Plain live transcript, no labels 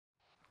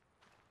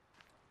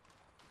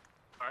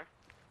Sorry?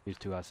 Use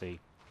 2 RC.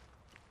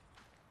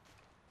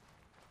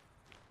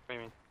 What do you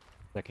mean?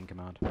 Second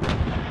command.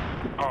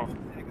 Oh.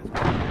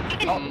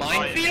 Oh,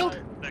 minefield?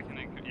 Second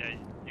yeah,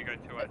 you go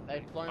 2 IC.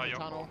 They've blown the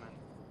tunnel.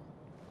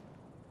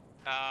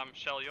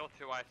 Shell, you're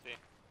 2 IC.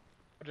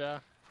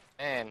 Roger.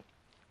 Man,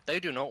 they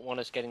do not want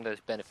us getting those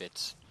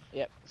benefits.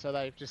 Yep, so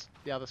they've just,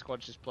 the other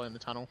squad's just blown the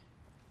tunnel.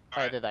 Oh,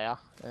 Alright. there they are,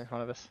 they're in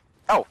front of us.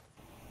 Oh!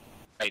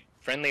 Wait,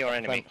 friendly or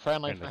enemy?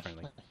 Friendly.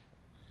 Friendly.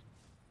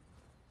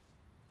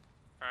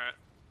 Alright.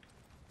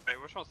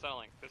 Wait, which one's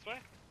Centerlink? This way?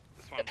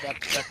 This one?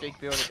 That big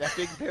building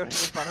in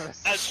front of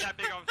us. That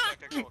big on.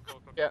 Okay, cool.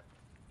 Yep.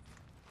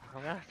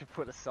 I'm gonna have to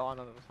put a sign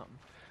on it or something.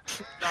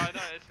 No,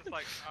 it's just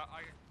like,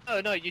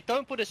 Oh no, you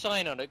don't put a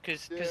sign on it,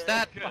 cause Yeah,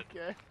 that... good. fuck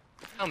yeah.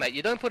 No mate,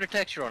 you don't put a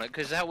texture on it,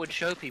 cause that would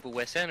show people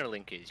where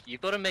Centerlink is.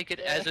 You've got to make it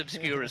as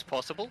obscure as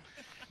possible.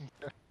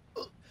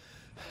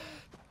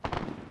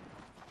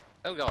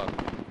 Oh god.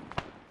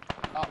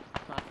 Oh,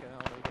 fuck it, I'm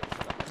gonna get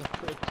stuck.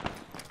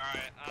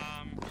 Alright,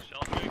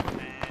 sheltering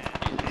and...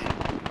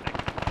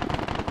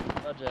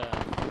 Roger.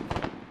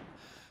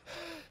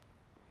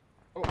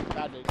 Oh,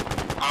 bad dude.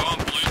 I want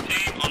blue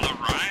team on the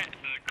right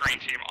and green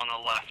team on the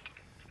left.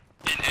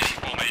 In any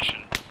formation.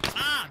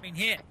 Ah, I've been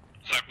hit.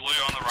 So blue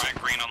on the right,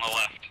 green on the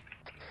left.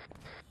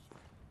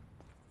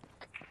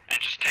 And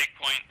just take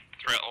point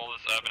throughout all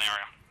this urban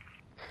area.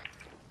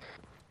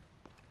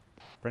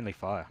 Friendly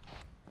fire.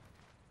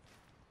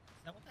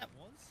 Is that what that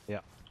was? Yeah.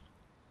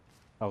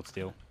 Hold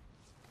still.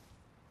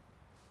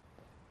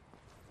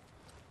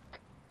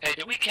 Hey,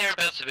 do we care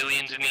about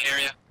civilians in the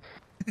area?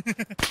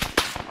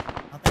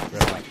 I think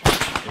Red light.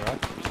 You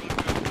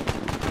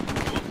right?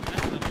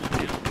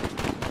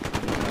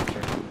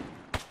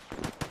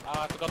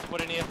 I forgot to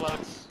put in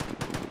earplugs.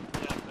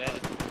 Yeah, there's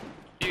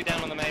a few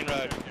down on the main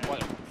road.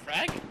 What,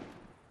 frag?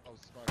 Oh,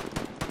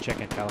 smoke. Check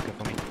in Calica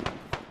for me.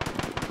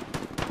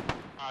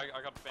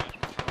 I got the bandage.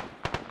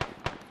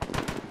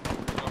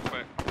 Real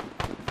quick.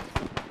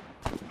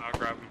 I'll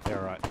grab him. They're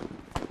alright.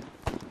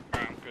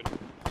 Alright, I'm good.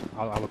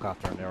 I'll look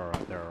after them. They're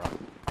alright. They're alright.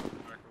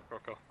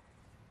 Alright, cool.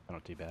 They're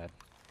not too bad.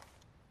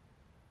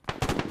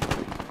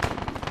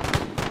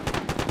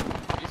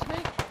 Excuse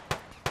me?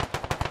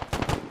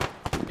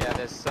 Yeah,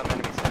 there's some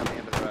enemies down the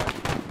end of the road.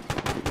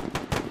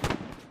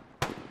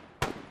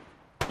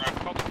 Alright,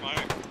 pop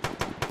smoke.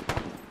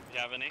 Do you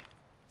have any?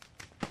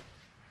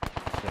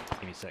 Yeah,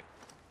 give me a sec.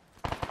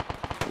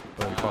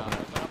 Where are we popping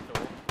it?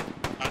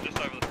 Just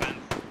over the fence.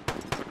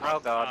 Oh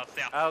god.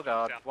 South. Oh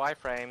god. South.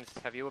 Y-frames,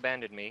 have you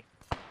abandoned me?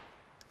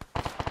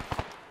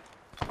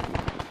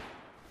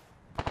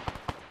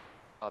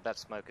 Oh, that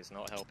smoke is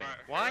not helping.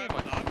 Right, Why am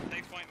whoever's I... up,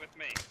 take point with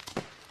me.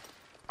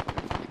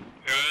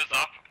 Whoever's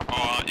up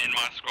or in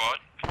my squad,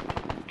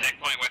 take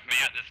point with me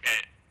at this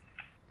gate.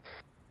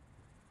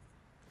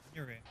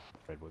 you're right.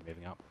 Redwood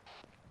moving up.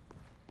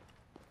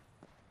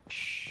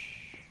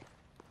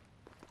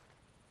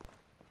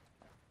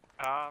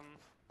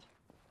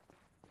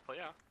 Well,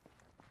 yeah.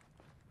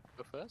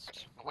 Go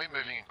first? Are we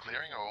moving and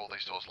clearing, or are all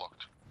these doors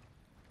locked?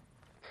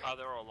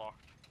 They're all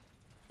locked.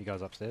 You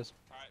guys upstairs?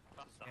 Alright,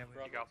 Buster,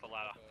 Yeah, you go up the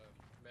ladder.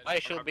 I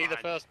should be the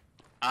behind.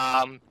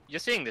 first. You're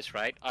seeing this,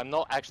 right? I'm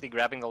not actually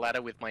grabbing the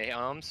ladder with my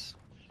arms.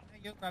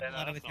 You're grabbing Yeah, the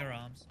ladder that's with your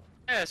not- arms.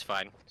 Yeah, it's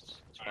fine.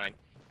 It's fine.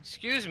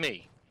 Excuse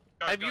me.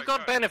 Go, Have go, you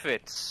got go.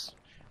 benefits?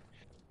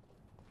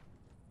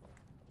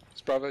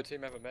 Does Bravo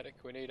team have a medic?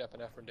 We need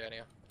epinephrine down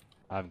here.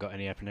 I haven't got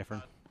any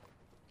epinephrine.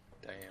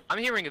 Damn. I'm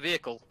hearing a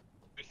vehicle.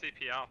 Do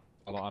CPR.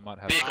 I might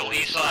have. Vehicle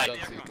east That's side. the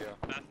Done aircon. CPR.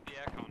 That's the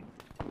aircon.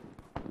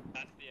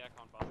 That's the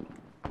aircon, Buster.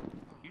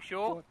 You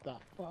sure? What the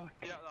fuck?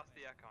 Yeah, that's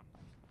the aircon.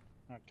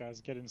 Alright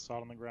guys, get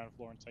inside on the ground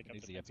floor and take up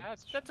Needs the the epi.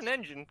 That's an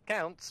engine.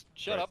 Counts.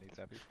 Shut up. Needs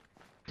epi.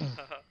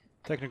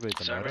 Technically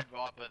it's a So, motor. Red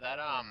Viper, that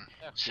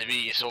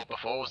civvy you saw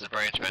before was the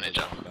branch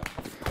manager.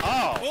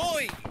 Oh!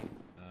 Boy!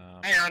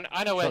 Hang on,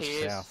 I know where Just he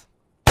is. south.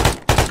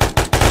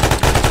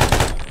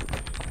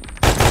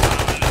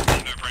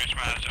 No branch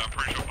manager, I'm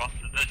pretty sure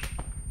Buster did.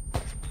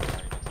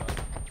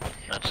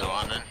 That's the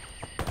one then.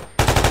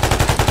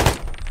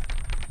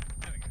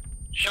 There we go.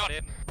 Shot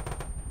him.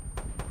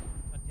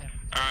 God damn it.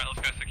 Alright,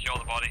 let's go secure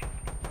the body.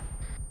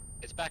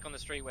 It's back on the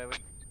street where we...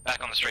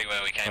 Back on the street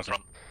where we came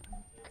from.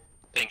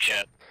 Pink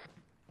shirt.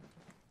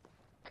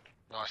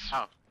 Nice.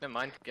 Oh, never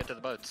mind. Get to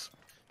the boats.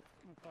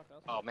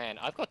 Oh man,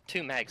 I've got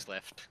 2 mags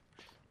left.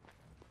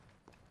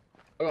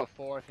 I got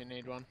 4 if you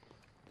need one.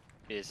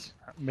 Is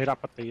Meet up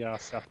at the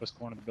southwest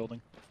corner of the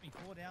building. Push me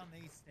 4 down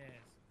these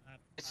stairs.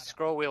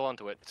 scroll wheel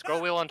onto it.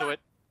 Scroll wheel onto it.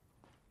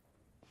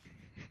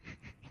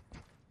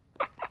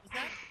 Was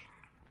that?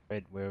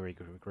 Red, where are we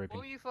What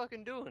regrouping? are you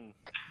fucking doing?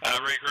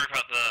 Regroup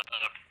at the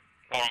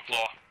bottom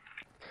floor.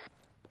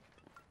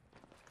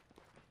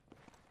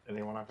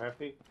 Anyone have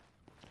happy?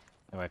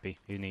 No AP.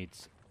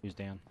 Who's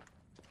down?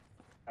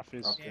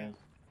 Afterwards. Yeah.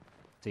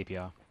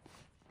 CPR.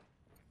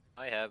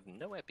 I have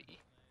no epi.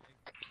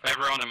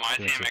 Everyone in my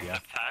Yeah, team so, yeah.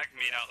 except Tag,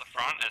 meet out the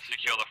front and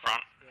secure the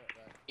front.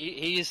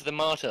 He is the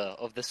martyr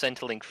of the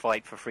Centerlink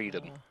fight for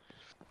freedom.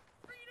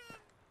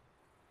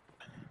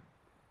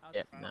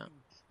 Yep, no.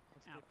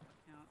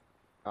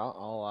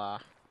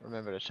 I'll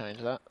remember to change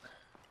that.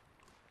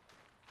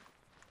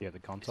 Yeah, the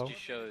This console.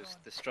 just shows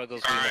the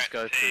struggles we Alright, must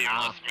go through. team,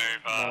 let's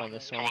move Not on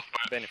this one. towards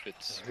boat.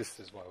 Benefits. This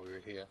is why we were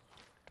here.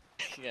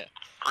 Yeah.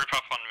 Group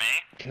up on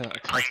me.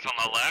 Green's on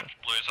the left,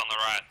 blue's on the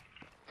right.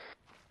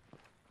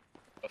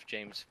 Buff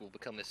James will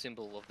become the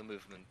symbol of the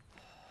movement.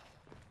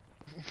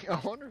 I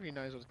wonder if he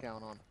knows what's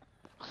going on.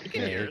 Yeah, you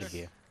can hear.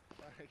 Okay.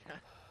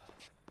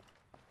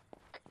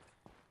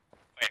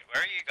 Wait,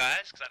 where are you guys?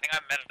 Because I think I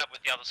met up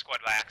with the other squad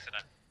by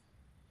accident.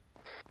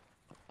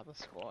 Other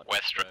squad.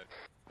 West Road.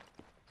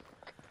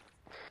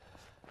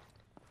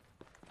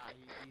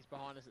 He's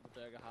behind us at the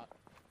Burger Hut.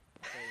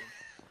 See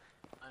him.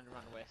 And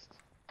run west.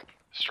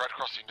 Straight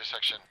across the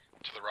intersection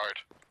to the road.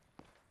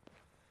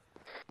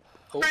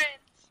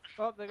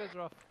 Oh, there goes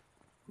Roth.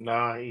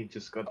 Nah, he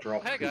just got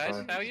dropped. Hey because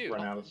guys, I how are you?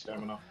 Ran out of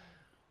stamina.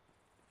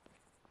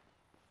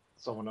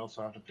 Someone else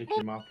will have to pick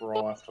him up, or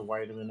I'll have to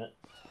wait a minute.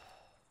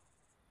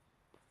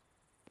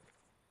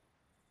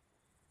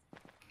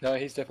 No,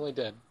 he's definitely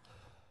dead.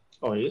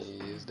 Oh, he is?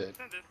 He is dead.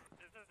 Isn't this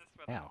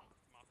where Ow.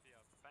 the Mafia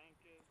bank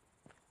is?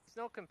 He's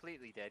not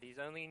completely dead, he's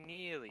only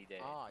nearly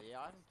dead. Oh, yeah,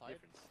 I haven't played.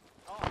 Difference.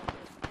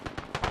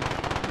 Oh,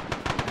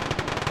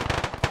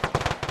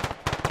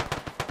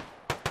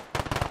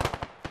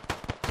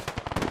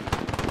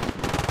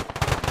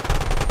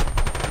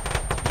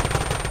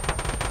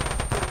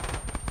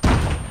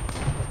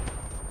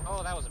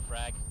 Oh, that was a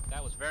frag.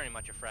 That was very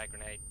much a frag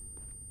grenade.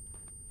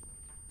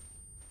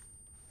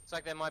 Looks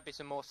like there might be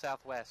some more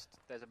southwest.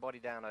 There's a body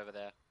down over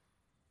there.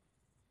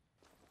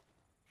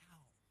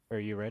 Where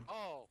are you, Red?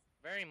 Oh,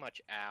 very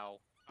much ow.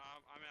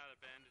 I'm out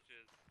of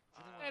bandages.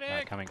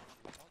 Medic! Coming.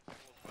 Towards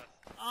west.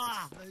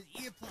 Ah,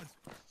 the earplugs.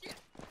 Shit.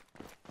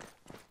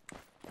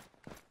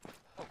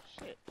 oh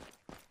shit.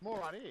 More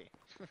right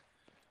here.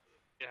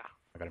 Yeah.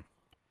 I got him.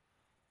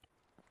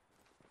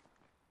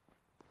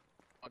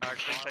 Green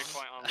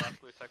checkpoint on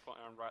left, blue checkpoint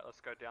on right. Let's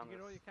go down You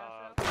get all this. your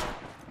cash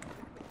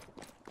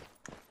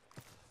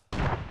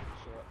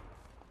Sure.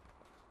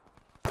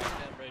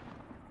 Down, Red.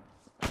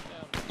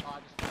 Down. Oh, I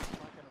just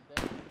fucking him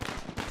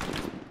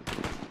down.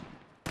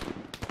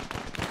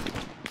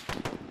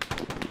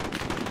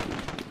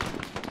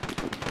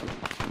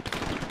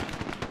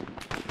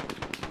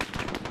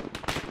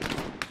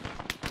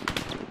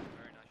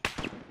 Very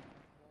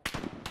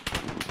nice.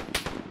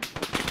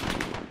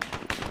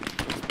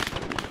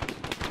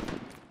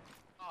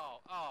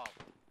 Oh,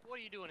 what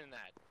are you doing in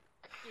that?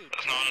 Dude,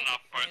 There's not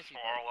enough boats fancy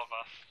for all of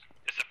us.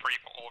 It's a free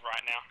for all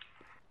right now.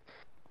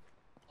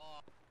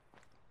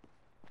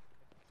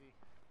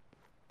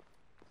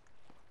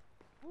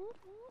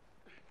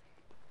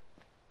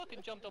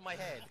 Fucking jumped on my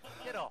head.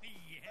 Get off.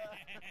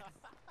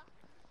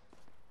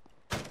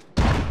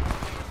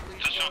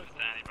 Just jump the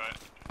Danny boat.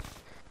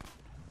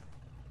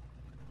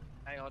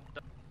 Hang on,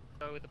 don't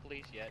go with the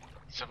police yet.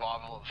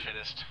 Survival of the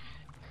fittest.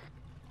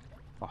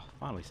 Oh,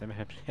 finally, some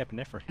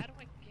epinephrine. How do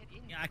I get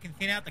in? Yeah, I can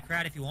thin out the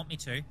crowd if you want me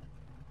to.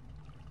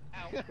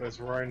 Ow. Where's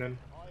Ronan?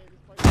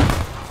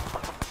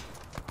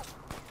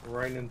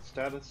 Ronan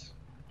status?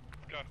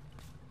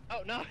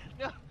 Oh, no,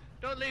 no,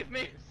 don't leave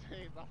me.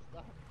 See,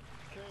 Buster.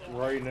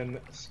 Ronan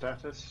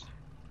status?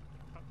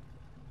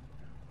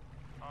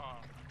 Oh.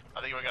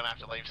 I think we're gonna have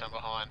to leave some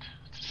behind.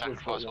 It's a We've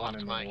sacrifice got we'll one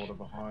have in to the make. water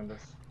behind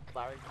us.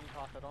 Larry, can you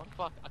pass it on?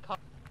 Fuck, I can't.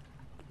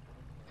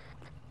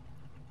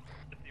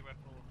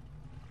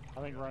 I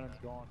think Ronan's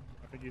gone.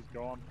 I think he's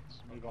gone. Let's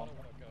move on.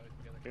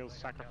 Bill's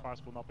sacrifice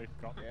will not be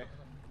forgotten. Yeah.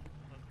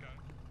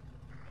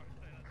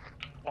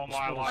 All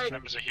my alliance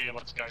members are here,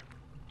 let's go.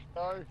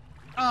 No.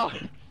 Oh,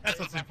 That's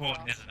what's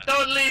important, isn't it?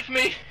 don't leave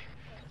me.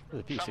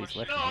 There's a few seats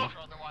left. No! in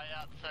On the way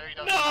out, so he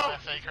doesn't No! know our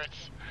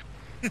secrets.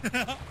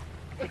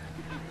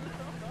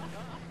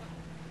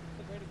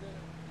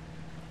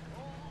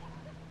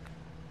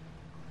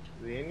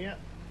 Is he in yet?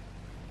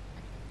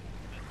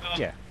 there.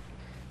 Yeah.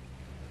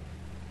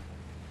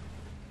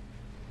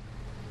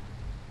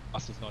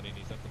 Buster's not in,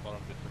 he's at the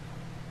bottom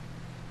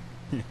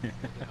bit.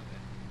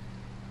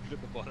 He's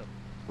at the bottom.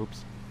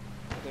 Oops.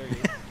 There he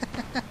is.